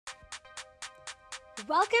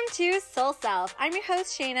Welcome to Soul Self. I'm your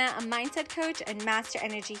host, Shayna, a mindset coach and master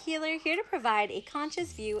energy healer, here to provide a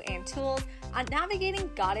conscious view and tools on navigating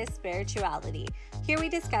goddess spirituality. Here we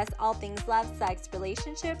discuss all things love, sex,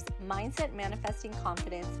 relationships, mindset, manifesting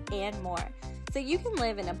confidence, and more, so you can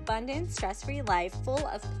live an abundant, stress-free life full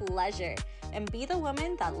of pleasure and be the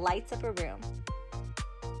woman that lights up a room.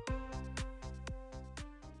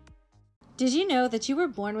 Did you know that you were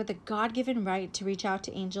born with a God-given right to reach out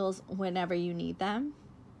to angels whenever you need them?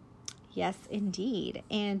 Yes, indeed.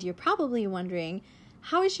 And you're probably wondering,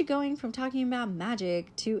 how is she going from talking about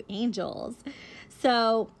magic to angels?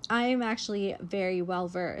 So I'm actually very well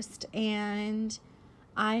versed, and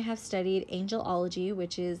I have studied angelology,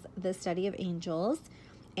 which is the study of angels.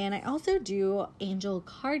 And I also do angel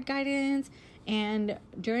card guidance. And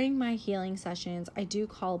during my healing sessions, I do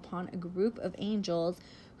call upon a group of angels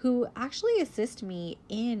who actually assist me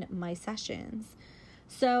in my sessions.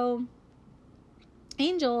 So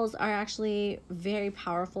angels are actually very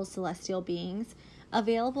powerful celestial beings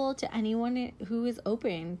available to anyone who is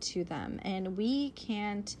open to them. And we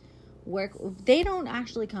can't they don't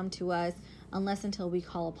actually come to us unless until we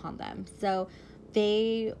call upon them. So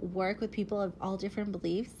they work with people of all different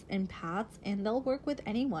beliefs and paths, and they'll work with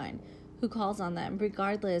anyone who calls on them,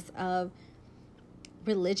 regardless of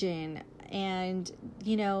religion. And,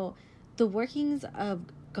 the workings of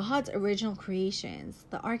God's original creations,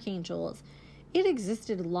 the archangels, it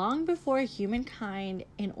existed long before humankind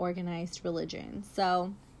and organized religion.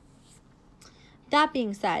 So, that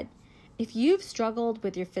being said, if you've struggled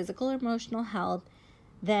with your physical or emotional health,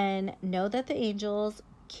 then know that the angels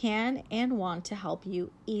can and want to help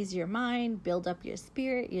you ease your mind, build up your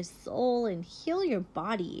spirit, your soul, and heal your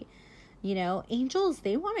body. Angels,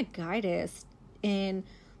 they want to guide us in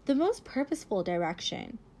the most purposeful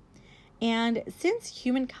direction. And since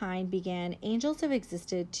humankind began, angels have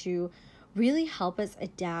existed to really help us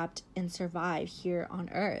adapt and survive here on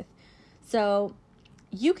earth. So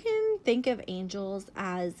you can think of angels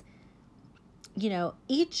as,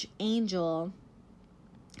 each angel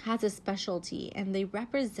has a specialty and they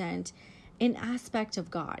represent an aspect of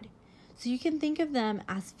God. So you can think of them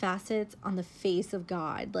as facets on the face of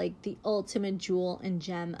God, like the ultimate jewel and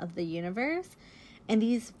gem of the universe. And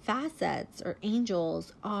these facets or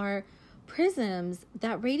angels are prisms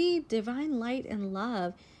that radiate divine light and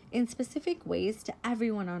love in specific ways to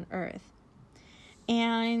everyone on earth.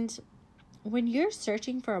 And when you're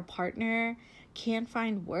searching for a partner, can't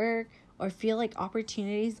find work, or feel like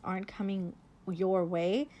opportunities aren't coming your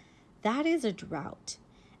way, that is a drought.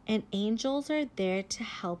 And angels are there to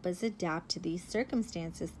help us adapt to these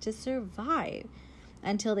circumstances to survive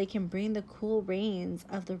until they can bring the cool rains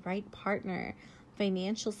of the right partner,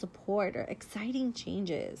 financial support, or exciting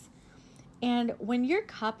changes. And when your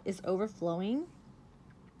cup is overflowing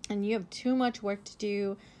and you have too much work to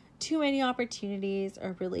do, too many opportunities, or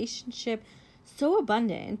a relationship so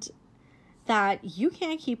abundant that you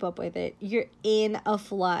can't keep up with it, you're in a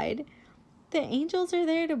flood, the angels are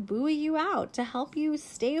there to buoy you out, to help you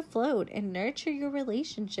stay afloat and nurture your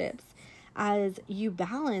relationships as you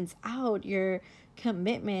balance out your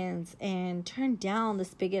commitments and turn down the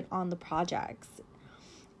spigot on the projects.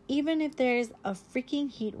 Even if there's a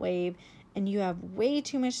freaking heat wave and you have way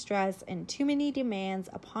too much stress and too many demands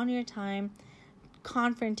upon your time,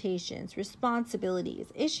 confrontations, responsibilities,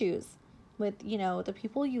 issues with, the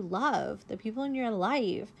people you love, the people in your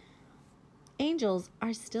life, angels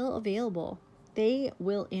are still available. They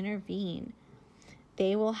will intervene.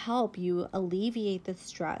 They will help you alleviate the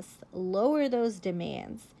stress, lower those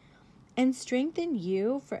demands, and strengthen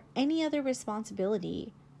you for any other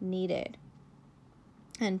responsibility needed.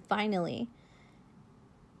 And finally,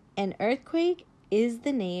 an earthquake is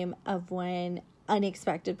the name of when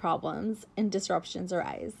unexpected problems and disruptions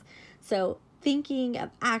arise. So thinking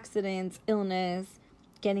of accidents, illness,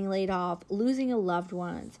 getting laid off, losing a loved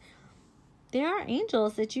one, there are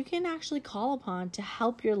angels that you can actually call upon to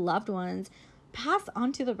help your loved ones pass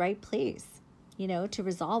on to the right place, to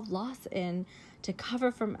resolve loss and to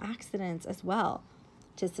cover from accidents as well,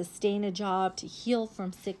 to sustain a job, to heal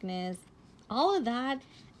from sickness, all of that,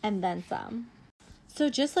 and then some. So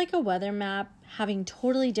just like a weather map having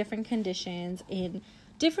totally different conditions in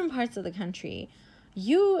different parts of the country,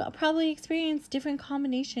 you probably experience different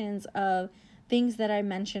combinations of things that I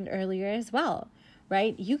mentioned earlier as well,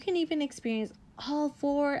 right? You can even experience all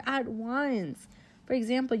four at once. For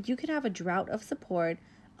example, you could have a drought of support,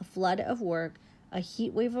 a flood of work, a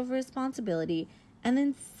heat wave of responsibility, and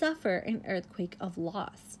then suffer an earthquake of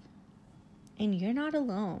loss. And you're not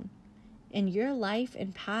alone. And your life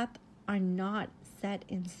and path are not set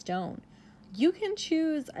in stone. You can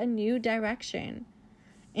choose a new direction.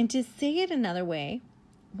 And to say it another way,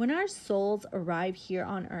 when our souls arrive here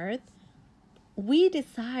on earth, we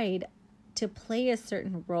decide to play a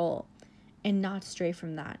certain role and not stray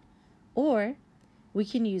from that. Or we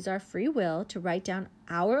can use our free will to write down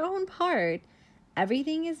our own part.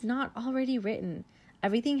 Everything is not already written.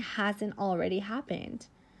 Everything hasn't already happened.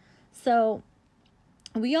 So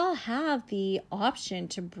we all have the option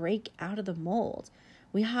to break out of the mold.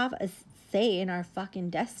 We have a say in our fucking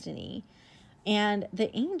destiny. And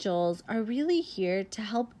the angels are really here to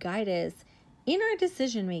help guide us in our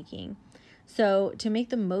decision making. So to make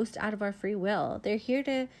the most out of our free will, they're here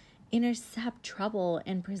to intercept trouble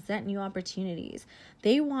and present new opportunities.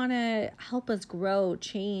 They want to help us grow,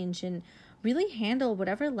 change, and really handle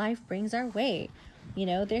whatever life brings our way. You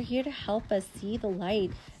know, they're here to help us see the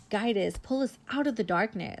light, guide us, pull us out of the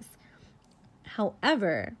darkness.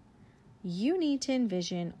 However, you need to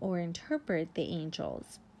envision or interpret the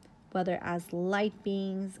angels, whether as light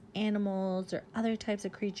beings, animals, or other types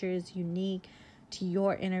of creatures unique to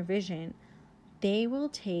your inner vision. They will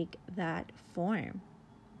take that form.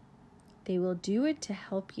 They will do it to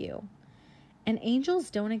help you. And angels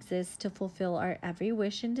don't exist to fulfill our every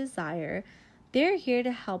wish and desire. They're here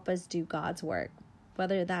to help us do God's work,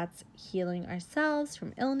 whether that's healing ourselves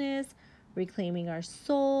from illness, reclaiming our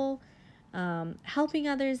soul, helping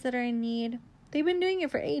others that are in need. They've been doing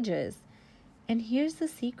it for ages. And here's the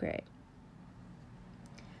secret.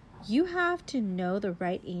 You have to know the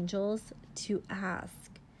right angels to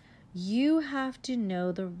ask. You have to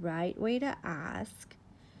know the right way to ask.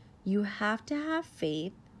 You have to have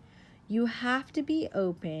faith. You have to be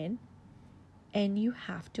open. And you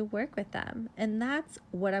have to work with them. And that's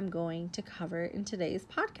what I'm going to cover in today's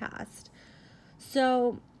podcast.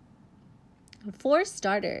 So, for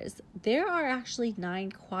starters, there are actually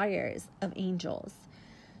 9 choirs of angels.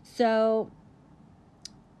 So,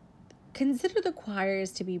 consider the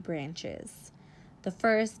choirs to be branches. The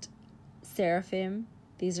first, seraphim.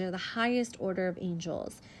 These are the highest order of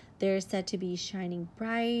angels. They're said to be shining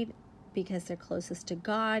bright because they're closest to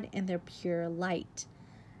God and they're pure light.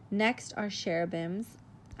 Next are cherubims.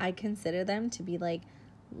 I consider them to be like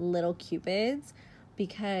little cupids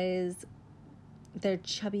because they're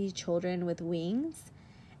chubby children with wings,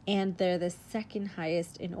 and they're the second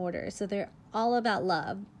highest in order. So they're all about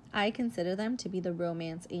love. I consider them to be the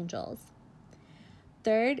romance angels.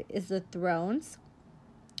 Third is the thrones,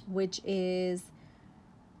 which is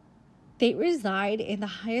they reside in the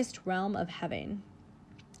highest realm of heaven.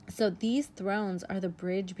 So these thrones are the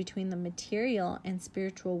bridge between the material and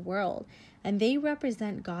spiritual world, and they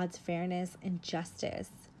represent God's fairness and justice.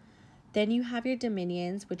 Then you have your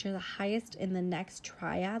dominions, which are the highest in the next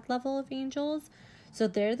triad level of angels. So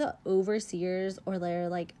they're the overseers, or they're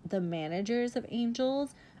like the managers of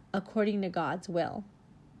angels according to God's will.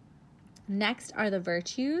 Next are the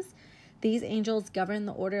virtues. These angels govern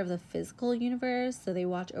the order of the physical universe. So they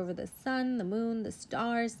watch over the sun, the moon, the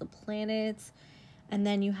stars, the planets. And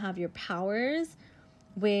then you have your powers,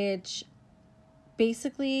 which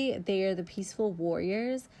basically they are the peaceful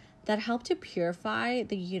warriors that help to purify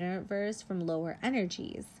the universe from lower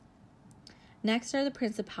energies. Next are the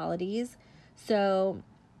principalities. So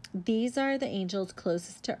these are the angels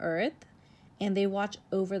closest to Earth, and they watch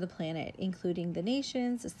over the planet, including the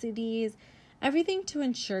nations, the cities, everything to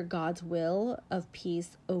ensure God's will of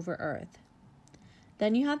peace over Earth.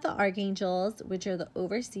 Then you have the archangels, which are the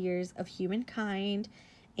overseers of humankind,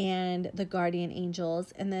 and the guardian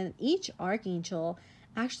angels. And then each archangel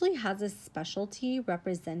actually has a specialty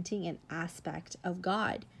representing an aspect of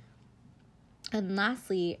God. And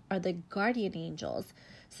lastly are the guardian angels.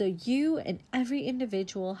 So you and every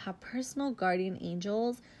individual have personal guardian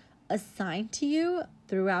angels assigned to you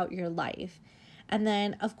throughout your life. And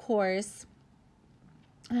then, of course,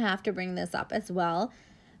 I have to bring this up as well.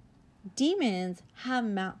 Demons have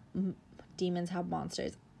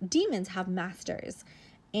monsters. Demons have masters,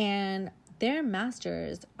 and their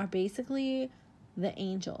masters are basically the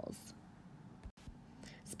angels.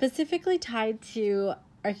 Specifically tied to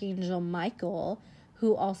Archangel Michael,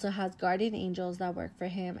 who also has guardian angels that work for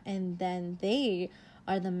him, and then they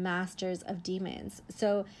are the masters of demons.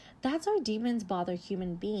 So that's why demons bother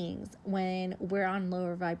human beings when we're on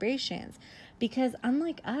lower vibrations, because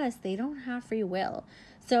unlike us, they don't have free will.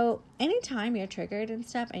 So anytime you're triggered and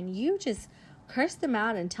stuff and you just curse them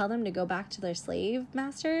out and tell them to go back to their slave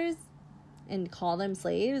masters and call them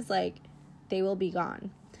slaves, like, they will be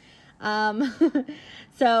gone.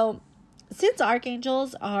 So since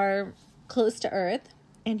archangels are close to Earth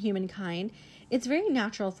and humankind, it's very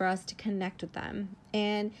natural for us to connect with them.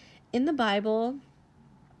 And in the Bible,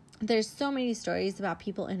 there's so many stories about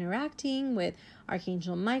people interacting with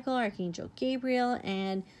Archangel Michael, Archangel Gabriel,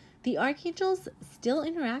 and the archangels still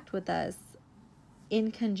interact with us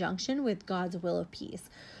in conjunction with God's will of peace.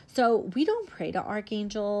 So we don't pray to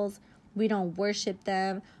archangels, we don't worship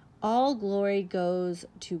them. All glory goes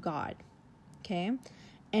to God. Okay?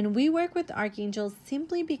 And we work with archangels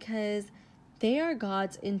simply because they are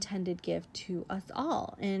God's intended gift to us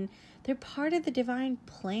all, and they're part of the divine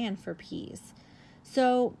plan for peace.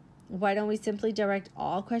 So why don't we simply direct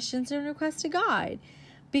all questions and requests to God?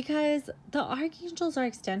 Because the archangels are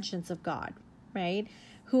extensions of God, right?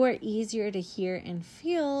 Who are easier to hear and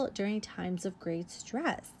feel during times of great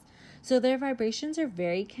stress. So their vibrations are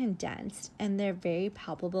very condensed and they're very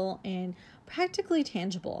palpable and practically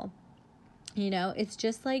tangible. It's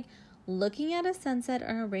just like looking at a sunset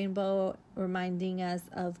or a rainbow reminding us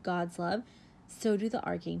of God's love. So do the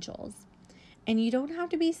archangels. And you don't have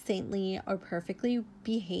to be saintly or perfectly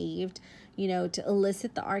behaved, to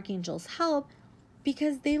elicit the archangel's help,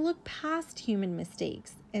 because they look past human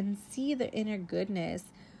mistakes and see the inner goodness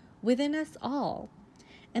within us all.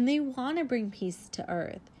 And they want to bring peace to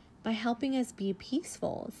earth by helping us be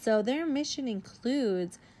peaceful. So their mission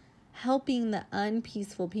includes helping the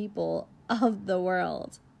unpeaceful people of the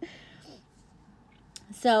world.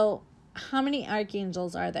 So how many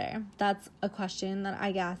archangels are there? That's a question that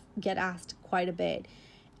I get asked quite a bit.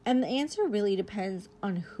 And the answer really depends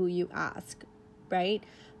on who you ask, right?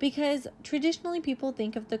 Because traditionally people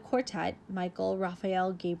think of the quartet, Michael,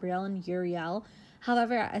 Raphael, Gabriel, and Uriel.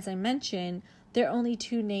 However, as I mentioned, there are only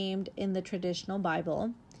 2 named in the traditional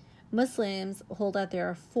Bible. Muslims hold that there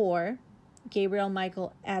are 4, Gabriel,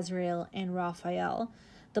 Michael, Azrael, and Raphael.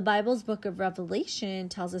 The Bible's book of Revelation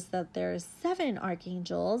tells us that there are 7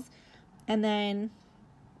 archangels. And then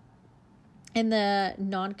in the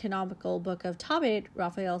non-canonical book of Tobit,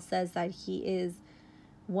 Raphael says that he is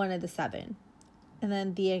one of the 7. And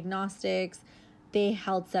then the agnostics, they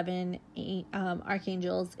held 7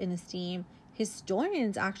 archangels in esteem.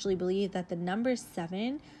 Historians actually believe that the number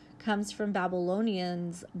 7 comes from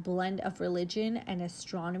Babylonians' blend of religion and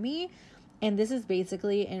astronomy. And this is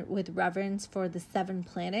basically with reverence for the 7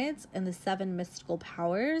 planets and the 7 mystical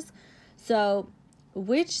powers. So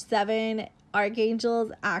which 7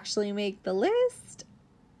 archangels actually make the list?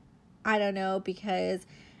 I don't know, because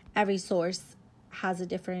every source has a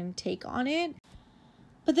different take on it.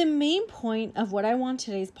 But the main point of what I want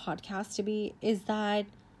today's podcast to be is that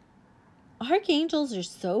archangels are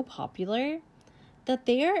so popular that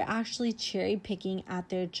they are actually cherry picking at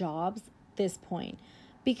their jobs this point.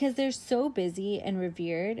 Because they're so busy and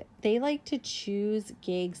revered, they like to choose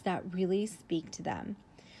gigs that really speak to them.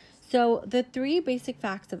 So the 3 basic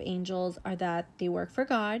facts of angels are that they work for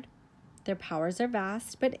God, their powers are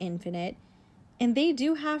vast but infinite, and they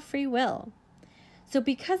do have free will. So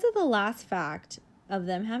because of the last fact of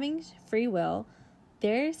them having free will,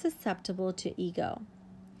 they're susceptible to ego.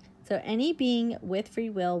 So any being with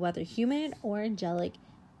free will, whether human or angelic,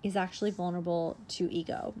 is actually vulnerable to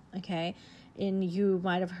ego, okay? And you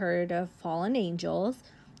might have heard of fallen angels.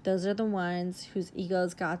 Those are the ones whose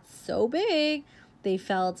egos got so big, they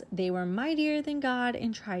felt they were mightier than God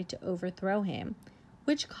and tried to overthrow him,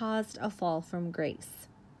 which caused a fall from grace.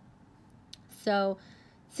 So,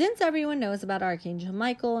 since everyone knows about Archangel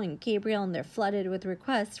Michael and Gabriel and they're flooded with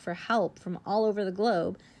requests for help from all over the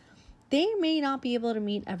globe, they may not be able to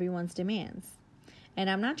meet everyone's demands. And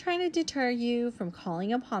I'm not trying to deter you from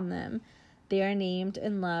calling upon them. They are named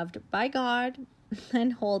and loved by God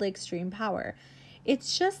and hold extreme power.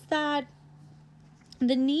 It's just that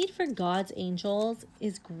the need for God's angels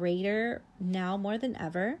is greater now more than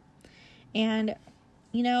ever. And,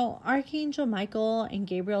 Archangel Michael and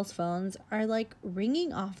Gabriel's phones are like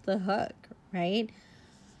ringing off the hook, right?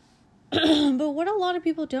 But what a lot of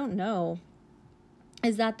people don't know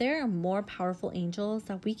is that there are more powerful angels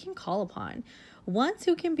that we can call upon. Ones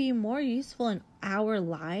who can be more useful in our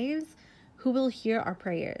lives, who will hear our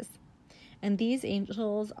prayers. And these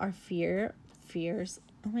angels are fierce.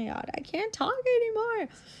 Oh my God, I can't talk anymore.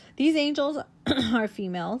 These angels are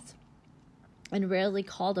females and rarely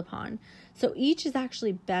called upon. So each is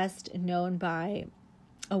actually best known by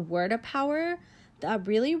a word of power that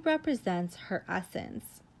really represents her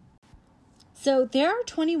essence. So there are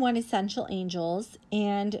 21 essential angels,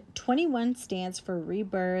 and 21 stands for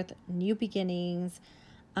rebirth, new beginnings,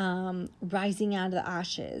 rising out of the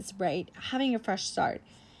ashes, right? Having a fresh start.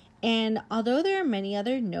 And although there are many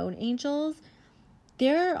other known angels,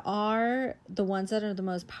 there are the ones that are the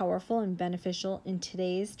most powerful and beneficial in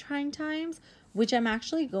today's trying times, which I'm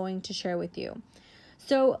actually going to share with you.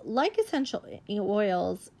 So like essential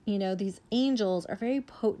oils, these angels are very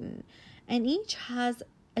potent and each has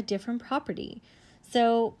a different property.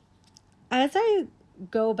 So as I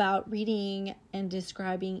go about reading and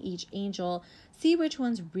describing each angel, see which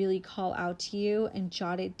ones really call out to you and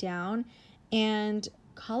jot it down and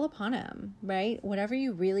call upon them, right? Whatever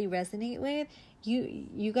you really resonate with,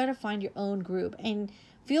 you got to find your own group. And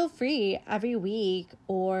feel free every week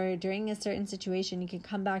or during a certain situation, you can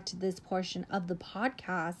come back to this portion of the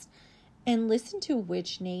podcast and listen to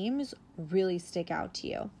which names really stick out to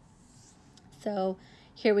you. So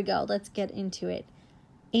here we go. Let's get into it.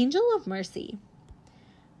 Angel of Mercy.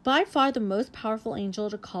 By far the most powerful angel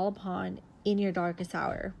to call upon in your darkest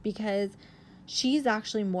hour, because she's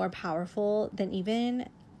actually more powerful than even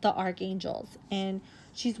the archangels. And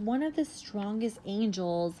she's one of the strongest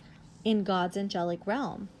angels in God's angelic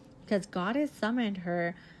realm, because God has summoned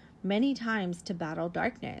her many times to battle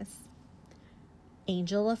darkness.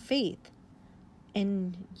 Angel of Faith.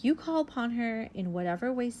 And you call upon her in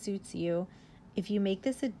whatever way suits you. If you make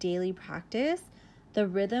this a daily practice, the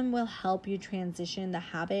rhythm will help you transition the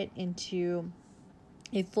habit into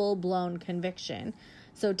a full-blown conviction.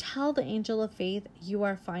 So tell the angel of faith you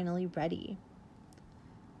are finally ready.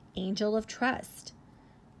 Angel of Trust.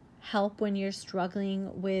 Help when you're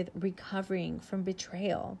struggling with recovering from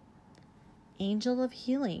betrayal. Angel of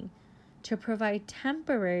Healing. To provide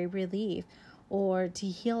temporary relief or to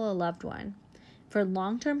heal a loved one. For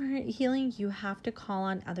long-term healing, you have to call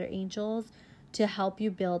on other angels to help you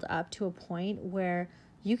build up to a point where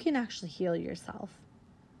you can actually heal yourself.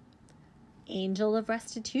 Angel of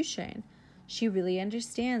Restitution. She really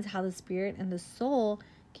understands how the spirit and the soul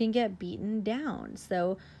can get beaten down.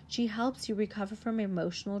 So she helps you recover from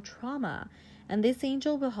emotional trauma. And this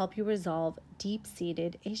angel will help you resolve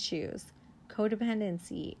deep-seated issues,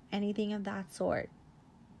 codependency, anything of that sort.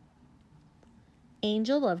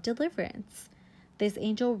 Angel of Deliverance. This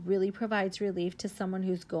angel really provides relief to someone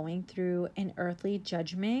who's going through an earthly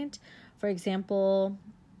judgment. For example,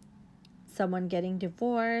 someone getting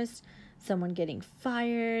divorced, someone getting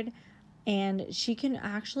fired, and she can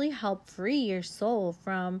actually help free your soul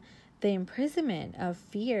from the imprisonment of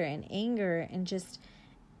fear and anger and just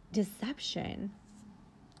deception.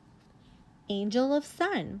 Angel of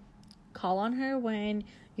Sun. Call on her when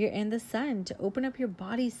you're in the sun to open up your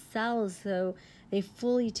body's cells so they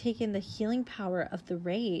fully take in the healing power of the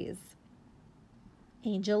rays.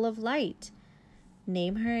 Angel of Light.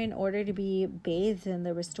 Name her in order to be bathed in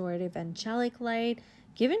the restorative angelic light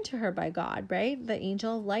given to her by God, right? The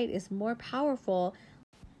angel of light is more powerful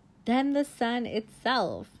than the sun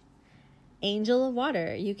itself. Angel of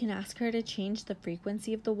Water. You can ask her to change the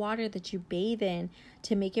frequency of the water that you bathe in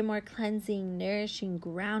to make it more cleansing, nourishing,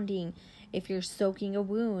 grounding. If you're soaking a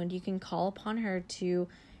wound, you can call upon her to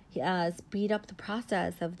speed up the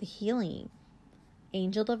process of the healing.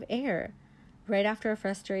 Angel of Air. Right after a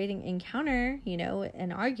frustrating encounter,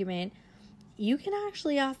 an argument, you can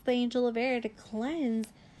actually ask the angel of air to cleanse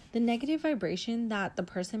the negative vibration that the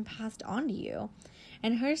person passed on to you.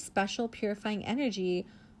 And her special purifying energy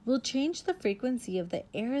will change the frequency of the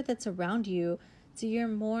air that's around you so you're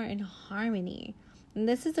more in harmony. And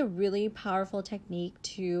this is a really powerful technique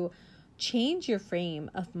to change your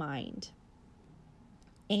frame of mind.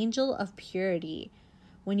 Angel of Purity.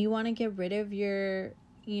 When you want to get rid of your,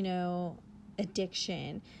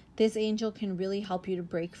 addiction, this angel can really help you to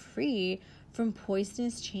break free from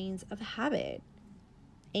poisonous chains of habit.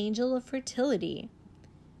 Angel of Fertility.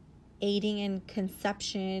 Aiding in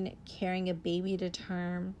conception, carrying a baby to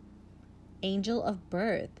term. Angel of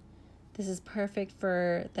Birth. This is perfect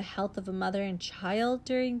for the health of a mother and child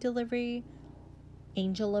during delivery.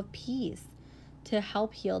 Angel of Peace. To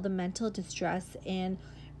help heal the mental distress and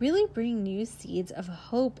really bring new seeds of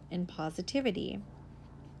hope and positivity.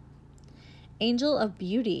 Angel of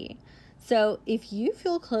Beauty. So if you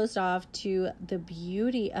feel closed off to the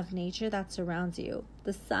beauty of nature that surrounds you,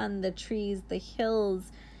 the sun, the trees, the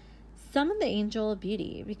hills, summon the angel of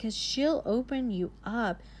beauty, because she'll open you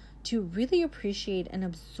up to really appreciate and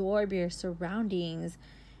absorb your surroundings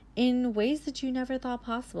in ways that you never thought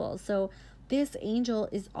possible. So this angel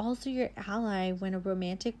is also your ally when a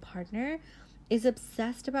romantic partner is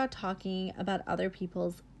obsessed about talking about other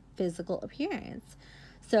people's physical appearance.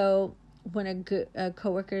 So when a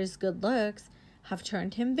coworker's good looks have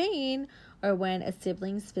turned him vain, or when a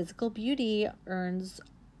sibling's physical beauty earns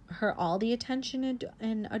her all the attention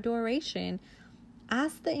and adoration,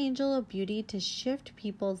 ask the angel of beauty to shift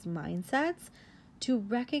people's mindsets to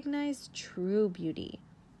recognize true beauty,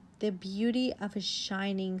 the beauty of a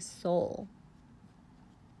shining soul.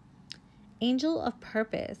 Angel of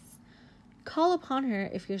Purpose. Call upon her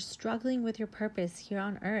if you're struggling with your purpose here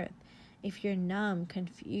on earth. If you're numb,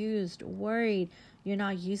 confused, worried, you're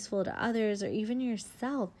not useful to others or even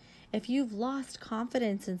yourself. If you've lost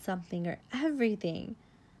confidence in something or everything,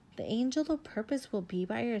 the angel of purpose will be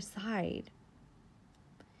by your side.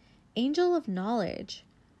 Angel of knowledge.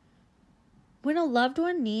 When a loved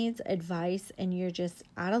one needs advice and you're just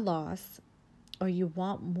at a loss, or you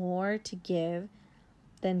want more to give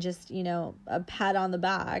than just, a pat on the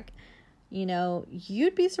back,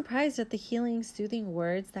 you'd be surprised at the healing, soothing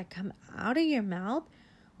words that come out of your mouth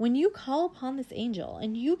when you call upon this angel.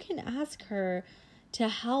 And you can ask her to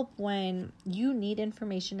help when you need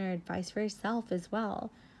information or advice for yourself as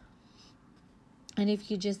well. And if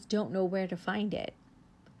you just don't know where to find it.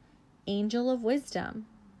 Angel of wisdom,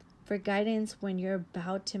 for guidance when you're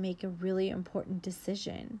about to make a really important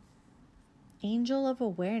decision. Angel of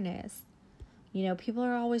awareness. People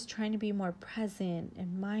are always trying to be more present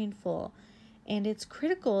and mindful, and it's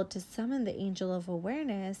critical to summon the angel of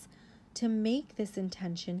awareness to make this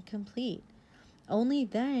intention complete. Only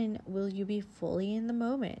then will you be fully in the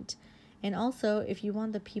moment. And also, if you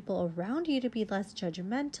want the people around you to be less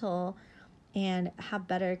judgmental and have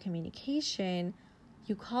better communication,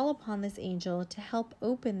 you call upon this angel to help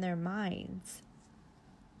open their minds.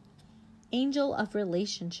 Angel of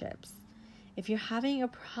relationships. If you're having a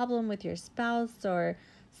problem with your spouse or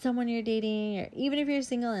someone you're dating, or even if you're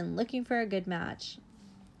single and looking for a good match,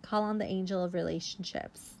 call on the angel of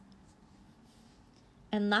relationships.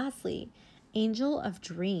 And lastly, angel of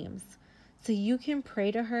dreams. So you can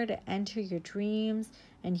pray to her to enter your dreams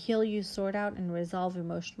and heal you, sort out and resolve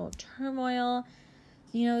emotional turmoil.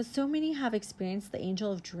 So many have experienced the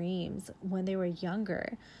angel of dreams when they were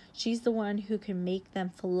younger. She's the one who can make them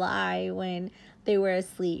fly when they were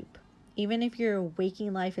asleep. Even if your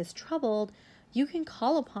waking life is troubled, you can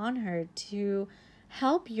call upon her to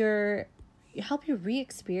help you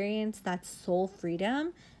re-experience that soul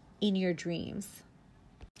freedom in your dreams.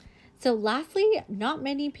 So lastly, not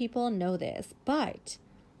many people know this, but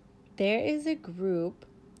there is a group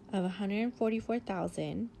of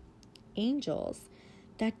 144,000 angels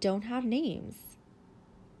that don't have names,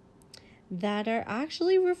 that are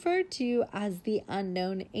actually referred to as the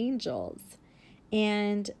unknown angels.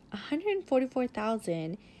 And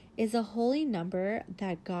 144,000 is a holy number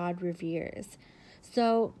that God reveres.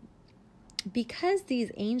 So because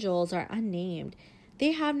these angels are unnamed,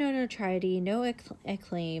 they have no notoriety, no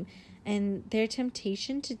acclaim, and their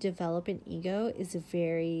temptation to develop an ego is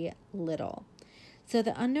very little. So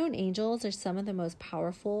the unknown angels are some of the most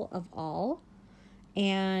powerful of all,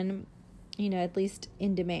 and at least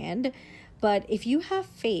in demand. But if you have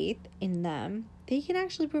faith in them, they can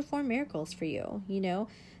actually perform miracles for you.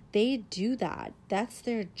 They do that. That's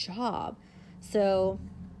their job. So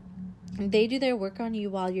they do their work on you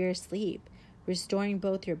while you're asleep, restoring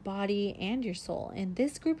both your body and your soul. And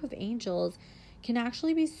this group of angels can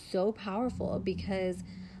actually be so powerful because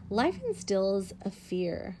life instills a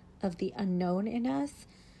fear of the unknown in us.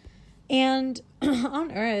 And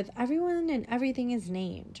on earth, everyone and everything is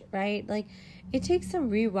named, right? Like, it takes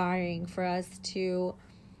some rewiring for us to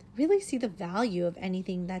really see the value of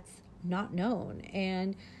anything that's not known,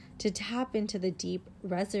 and to tap into the deep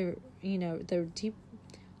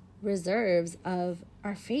reserves of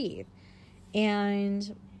our faith.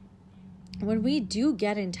 And when we do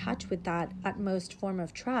get in touch with that utmost form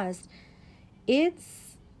of trust,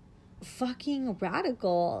 it's fucking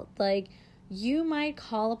radical. Like, you might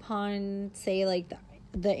call upon, say, like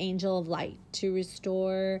the angel of light to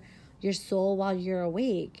restore your soul while you're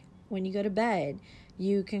awake. When you go to bed,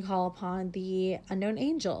 you can call upon the unknown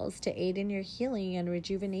angels to aid in your healing and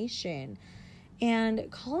rejuvenation.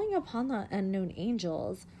 And calling upon the unknown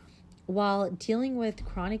angels while dealing with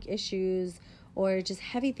chronic issues or just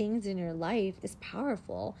heavy things in your life is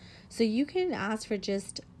powerful. So you can ask for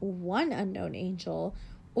just one unknown angel,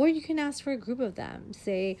 or you can ask for a group of them,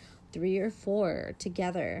 say 3 or 4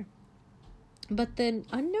 together. But the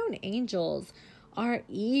unknown angels are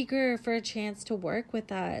eager for a chance to work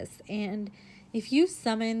with us. And if you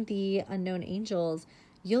summon the unknown angels,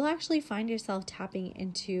 you'll actually find yourself tapping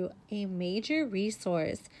into a major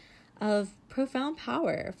resource of profound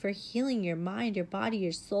power for healing your mind, your body,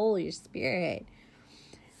 your soul, your spirit.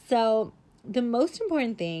 So the most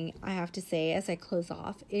important thing I have to say as I close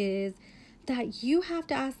off is that you have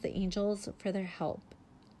to ask the angels for their help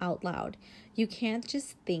out loud. You can't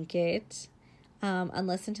just think it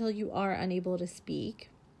unless until you are unable to speak.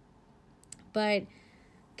 But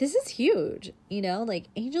this is huge, like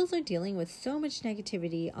angels are dealing with so much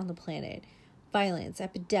negativity on the planet. Violence,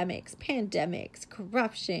 epidemics, pandemics,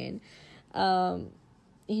 corruption, and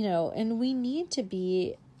we need to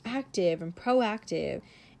be active and proactive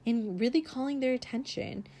in really calling their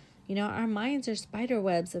attention. Our minds are spider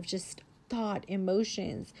webs of just thought,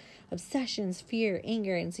 emotions, obsessions, fear,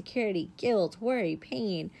 anger, insecurity, guilt, worry,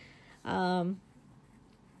 pain.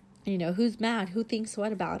 Who's mad? Who thinks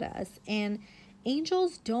what about us? And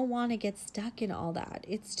angels don't want to get stuck in all that.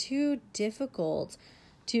 It's too difficult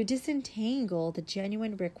to disentangle the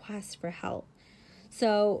genuine request for help.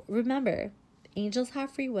 So remember, angels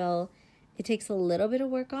have free will. It takes a little bit of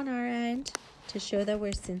work on our end to show that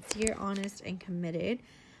we're sincere, honest, and committed.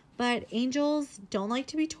 But angels don't like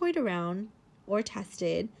to be toyed around or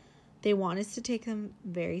tested. They want us to take them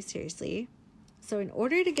very seriously. So in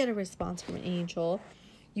order to get a response from an angel,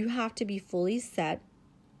 you have to be fully set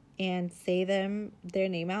and say their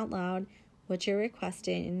name out loud. What you're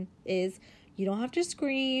requesting is, you don't have to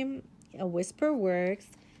scream. A whisper works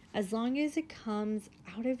as long as it comes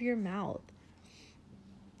out of your mouth.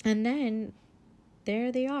 And then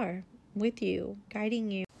there they are with you,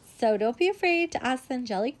 guiding you. So don't be afraid to ask the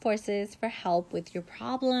angelic forces for help with your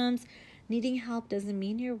problems. Needing help doesn't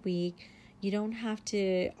mean you're weak. You don't have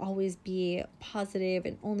to always be positive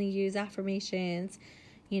and only use affirmations.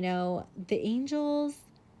 The angels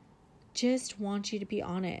just want you to be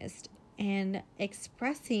honest, and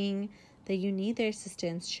expressing that you need their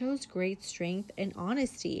assistance shows great strength and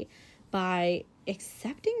honesty by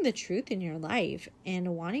accepting the truth in your life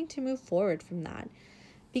and wanting to move forward from that,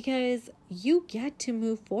 because you get to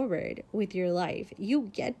move forward with your life.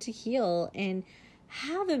 You get to heal and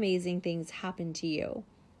have amazing things happen to you.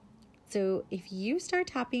 So if you start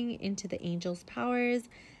tapping into the angels' powers,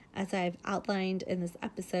 as I've outlined in this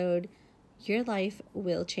episode, your life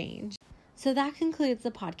will change. So that concludes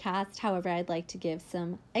the podcast. However, I'd like to give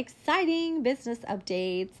some exciting business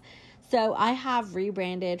updates. So I have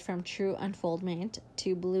rebranded from True Unfoldment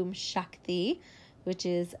to Bloom Shakti, which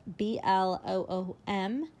is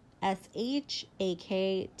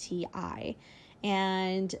BLOOMSHAKTI.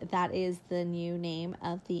 And that is the new name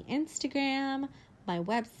of the Instagram, my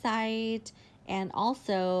website, and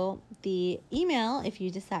also the email. If you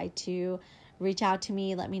decide to reach out to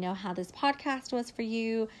me, let me know how this podcast was for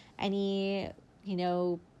you. Any,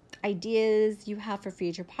 ideas you have for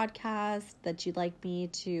future podcasts that you'd like me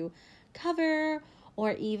to cover,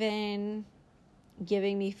 or even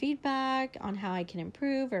giving me feedback on how I can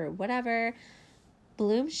improve or whatever.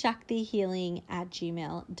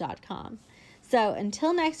 bloomshaktihealing@gmail.com. So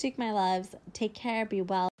until next week, my loves, take care, be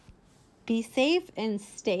well, be safe, and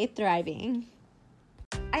stay thriving.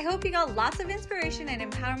 I hope you got lots of inspiration and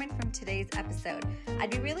empowerment from today's episode. I'd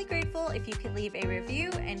be really grateful if you could leave a review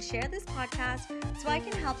and share this podcast so I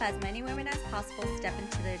can help as many women as possible step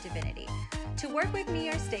into their divinity. To work with me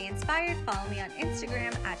or stay inspired, follow me on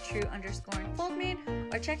Instagram at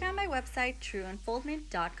true_unfoldment, or check out my website,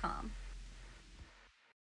 trueunfoldment.com.